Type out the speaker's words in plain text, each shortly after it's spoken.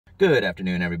Good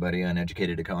afternoon, everybody.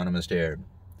 Uneducated Economist here.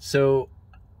 So,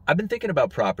 I've been thinking about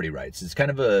property rights. It's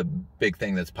kind of a big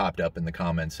thing that's popped up in the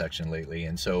comments section lately,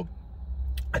 and so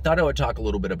I thought I would talk a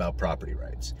little bit about property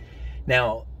rights.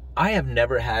 Now, I have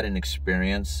never had an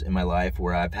experience in my life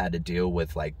where I've had to deal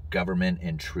with like government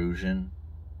intrusion.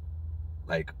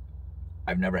 Like,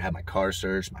 I've never had my car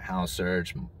searched, my house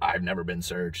searched, I've never been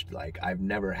searched. Like, I've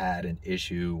never had an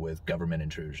issue with government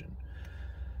intrusion.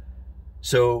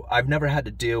 So I've never had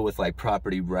to deal with like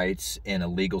property rights in a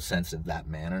legal sense of that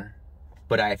manner,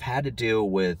 but I've had to deal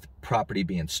with property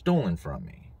being stolen from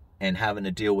me and having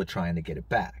to deal with trying to get it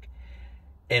back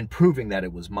and proving that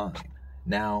it was mine.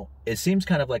 Now, it seems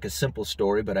kind of like a simple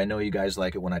story, but I know you guys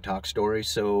like it when I talk stories,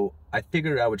 so I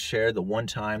figured I would share the one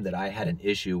time that I had an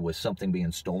issue with something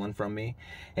being stolen from me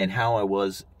and how I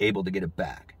was able to get it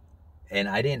back. And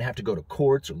I didn't have to go to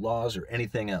courts or laws or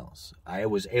anything else. I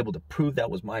was able to prove that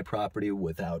was my property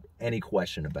without any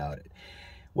question about it.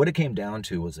 What it came down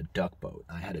to was a duck boat.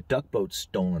 I had a duck boat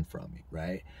stolen from me,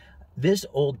 right? This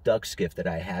old duck skiff that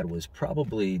I had was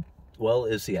probably, well,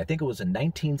 let's see, I think it was a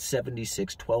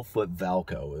 1976 12-foot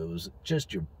Valco. It was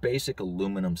just your basic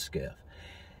aluminum skiff.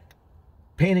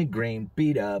 Painted green,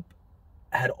 beat up,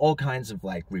 had all kinds of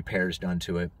like repairs done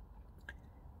to it.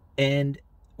 And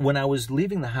when I was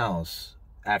leaving the house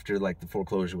after like the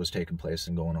foreclosure was taking place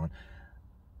and going on,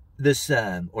 this,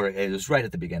 or it was right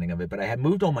at the beginning of it, but I had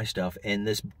moved all my stuff and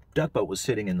this duck boat was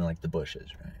sitting in like the bushes,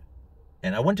 right?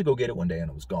 And I went to go get it one day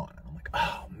and it was gone. And I'm like,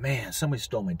 oh man, somebody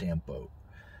stole my damn boat.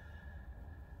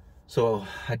 So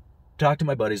I talked to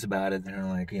my buddies about it and they're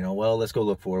like, well, let's go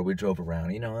look for it. We drove around.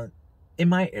 In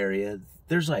my area,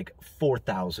 there's like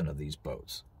 4,000 of these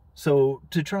boats. So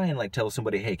to try and like tell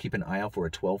somebody, hey, keep an eye out for a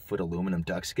 12-foot aluminum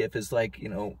duck skiff is like,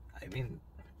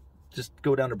 just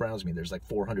go down to Browse Me. There's like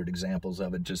 400 examples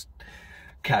of it just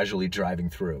casually driving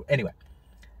through. Anyway,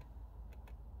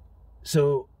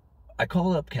 so I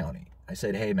called up county. I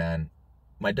said, hey man,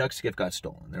 my duck skiff got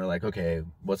stolen. They're like, okay,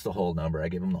 what's the whole number? I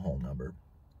gave him the whole number.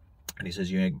 And he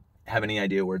says, you have any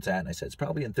idea where it's at? And I said, it's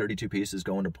probably in 32 pieces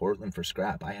going to Portland for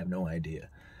scrap. I have no idea.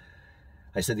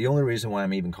 I said, the only reason why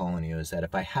I'm even calling you is that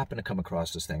if I happen to come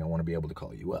across this thing, I want to be able to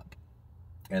call you up.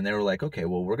 And they were like, okay,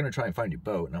 well, we're going to try and find your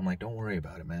boat. And I'm like, don't worry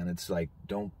about it, man. It's like,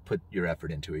 don't put your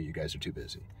effort into it. You guys are too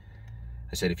busy.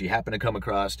 I said, if you happen to come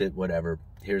across it, whatever,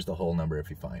 here's the whole number if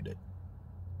you find it.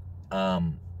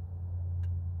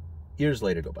 Years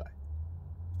later go by.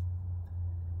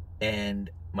 And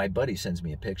my buddy sends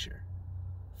me a picture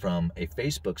from a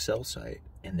Facebook sell site,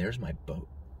 and there's my boat.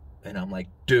 And I'm like,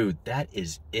 dude, that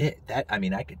is it.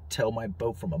 I could tell my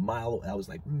boat from a mile away. I was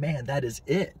like, man, that is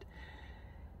it.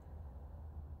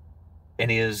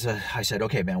 And I said,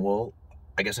 okay, man, well,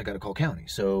 I guess I got to call county.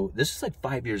 So this is like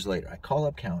 5 years later. I call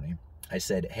up county. I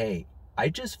said, hey, I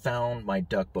just found my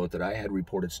duck boat that I had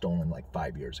reported stolen like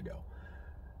 5 years ago.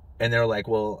 And they're like,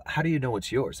 well, how do you know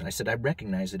it's yours? And I said, I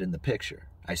recognize it in the picture.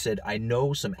 I said, I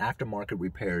know some aftermarket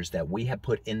repairs that we have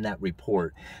put in that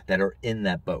report that are in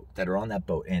that boat, that are on that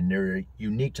boat, and they're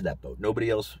unique to that boat.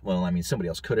 Nobody else, somebody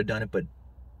else could have done it, but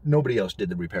nobody else did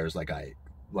the repairs like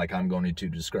I'm going to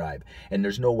describe. And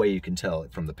there's no way you can tell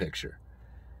it from the picture.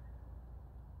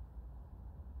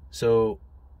 So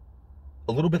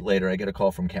a little bit later, I get a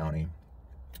call from county,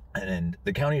 and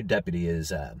the county deputy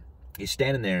is, he's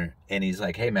standing there and he's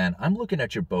like, hey man, I'm looking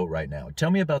at your boat right now.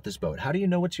 Tell me about this boat. How do you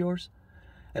know it's yours?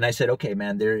 And I said, okay,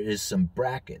 man, there is some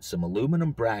brackets, some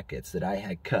aluminum brackets that I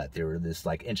had cut. They were this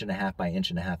like 1.5 by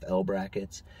 1.5 L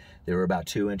brackets. They were about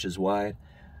 2 inches wide.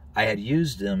 I had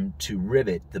used them to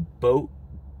rivet the boat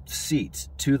seats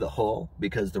to the hull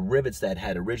because the rivets that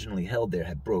had originally held there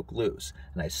had broke loose.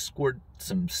 And I squirted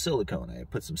some silicone. I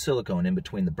put some silicone in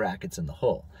between the brackets and the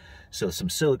hull. So some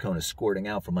silicone is squirting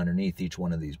out from underneath each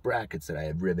one of these brackets that I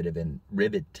had riveted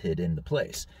into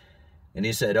place. And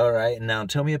he said, all right, and now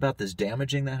tell me about this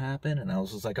damaging that happened. And I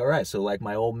was just like, all right, so like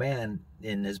my old man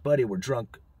and his buddy were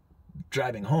drunk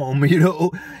driving home,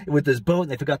 with this boat,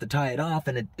 and they forgot to tie it off,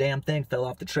 and the damn thing fell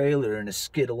off the trailer and it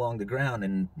skid along the ground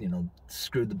and,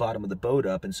 screwed the bottom of the boat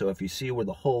up. And so if you see where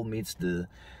the hull meets the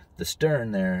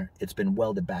stern there, it's been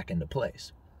welded back into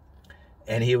place.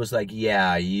 And he was like,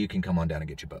 yeah, you can come on down and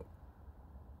get your boat.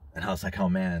 And I was like, oh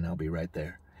man, I'll be right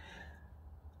there.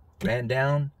 Ran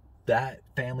down. That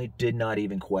family did not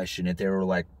even question it. They were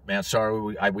like, man,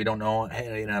 sorry, we don't know.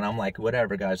 Hey, and I'm like,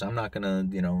 whatever, guys. I'm not going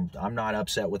to, I'm not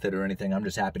upset with it or anything. I'm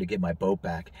just happy to get my boat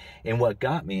back. And what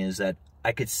got me is that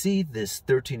I could see this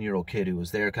 13-year-old kid who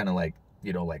was there kind of like,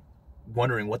 like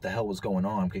wondering what the hell was going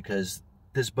on, because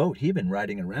this boat he'd been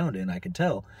riding around in, I could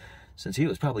tell, since he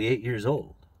was probably 8 years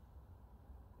old.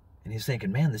 And he's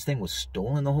thinking, man, this thing was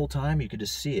stolen the whole time. You could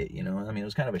just see it, you know. I mean, it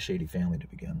was kind of a shady family to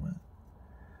begin with.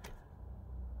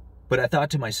 But I thought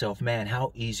to myself, man,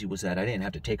 how easy was that? I didn't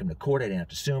have to take him to court. I didn't have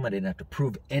to sue him. I didn't have to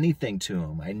prove anything to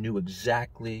him. I knew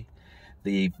exactly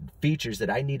the features that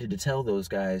I needed to tell those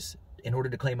guys in order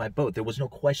to claim my boat. There was no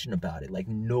question about it. Like,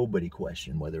 nobody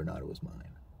questioned whether or not it was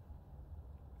mine.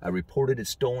 I reported it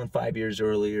stolen 5 years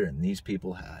earlier, and these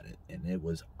people had it, and it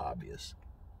was obvious.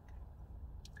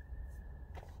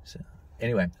 So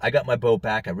anyway, I got my boat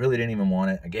back. I really didn't even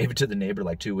want it. I gave it to the neighbor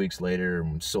like 2 weeks later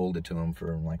and sold it to him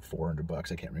for like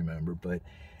 $400. I can't remember, but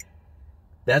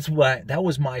that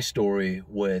was my story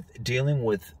with dealing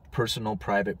with personal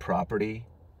private property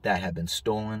that had been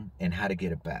stolen and how to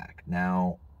get it back.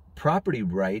 Now, property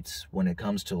rights, when it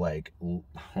comes to like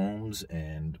homes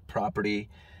and property,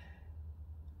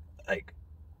 like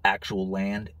actual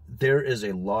land, there is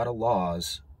a lot of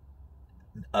laws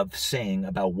of saying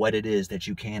about what it is that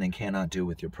you can and cannot do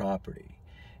with your property.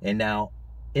 And now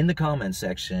in the comments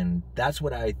section, that's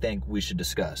what I think we should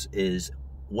discuss, is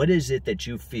what is it that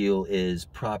you feel is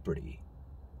property?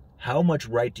 How much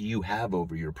right do you have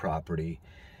over your property?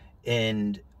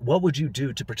 And what would you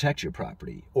do to protect your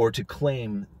property or to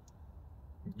claim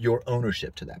your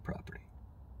ownership to that property?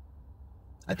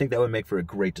 I think that would make for a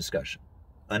great discussion.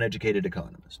 Uneducated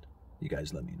Economist. You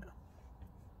guys let me know.